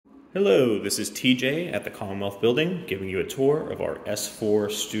Hello, this is TJ at the Commonwealth Building giving you a tour of our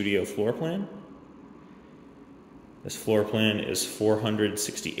S4 studio floor plan. This floor plan is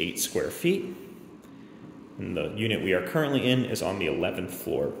 468 square feet, and the unit we are currently in is on the 11th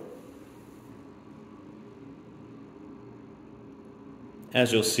floor.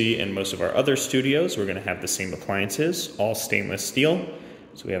 As you'll see in most of our other studios, we're going to have the same appliances, all stainless steel.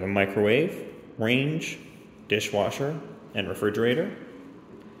 So we have a microwave, range, dishwasher, and refrigerator.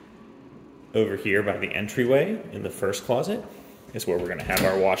 Over here by the entryway in the first closet is where we're going to have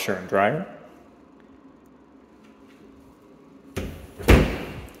our washer and dryer. And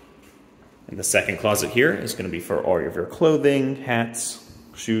the second closet here is going to be for all of your clothing, hats,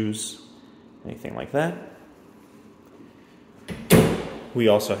 shoes, anything like that. We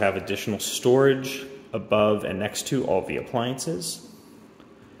also have additional storage above and next to all the appliances.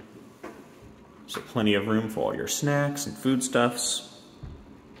 So plenty of room for all your snacks and foodstuffs.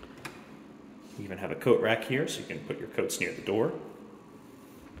 We even have a coat rack here, so you can put your coats near the door.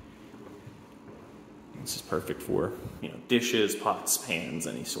 This is perfect for, dishes, pots, pans,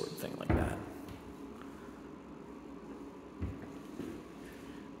 any sort of thing like that.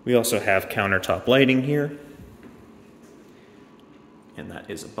 We also have countertop lighting here. And that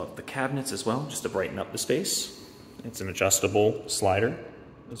is above the cabinets as well, just to brighten up the space. It's an adjustable slider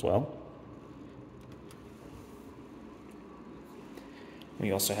as well.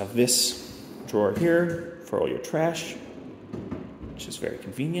 We also have this drawer here for all your trash, which is very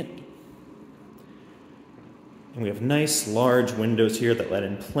convenient. And we have nice large windows here that let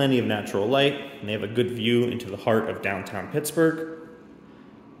in plenty of natural light, and they have a good view into the heart of downtown Pittsburgh.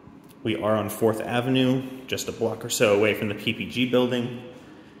 We are on 4th Avenue, just a block or so away from the PPG building,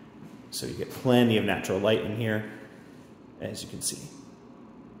 so you get plenty of natural light in here, as you can see.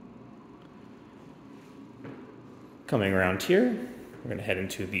 Coming around here, we're going to head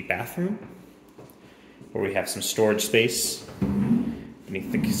into the bathroom, where we have some storage space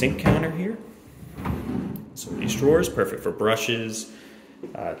beneath the sink counter here. So these drawers, perfect for brushes,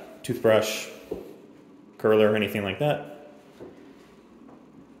 toothbrush, curler, anything like that.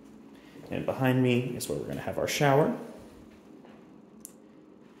 And behind me is where we're going to have our shower.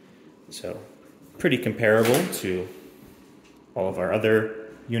 So pretty comparable to all of our other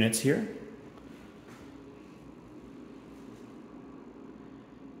units here.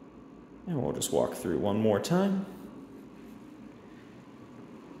 And we'll just walk through one more time.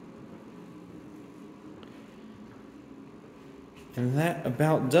 And that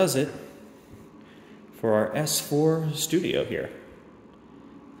about does it for our S4 studio here.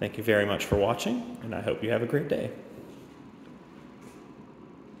 Thank you very much for watching, and I hope you have a great day.